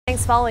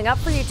Thanks. Following up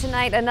for you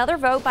tonight, another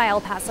vote by El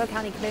Paso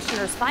County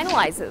Commissioners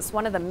finalizes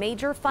one of the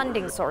major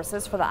funding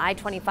sources for the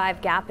I-25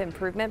 Gap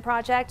Improvement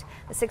Project.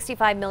 The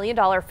 $65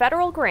 million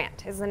federal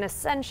grant is an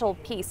essential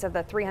piece of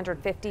the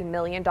 $350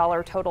 million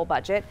total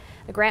budget.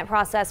 The grant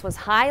process was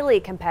highly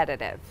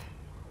competitive.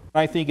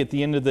 I think at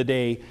the end of the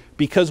day,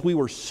 because we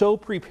were so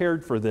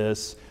prepared for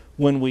this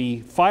when we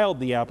filed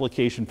the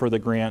application for the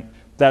grant,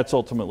 that's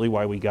ultimately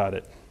why we got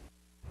it.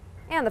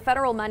 And the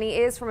federal money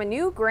is from a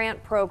new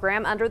grant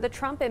program under the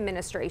Trump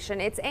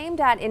administration. It's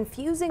aimed at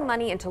infusing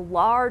money into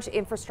large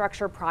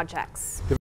infrastructure projects.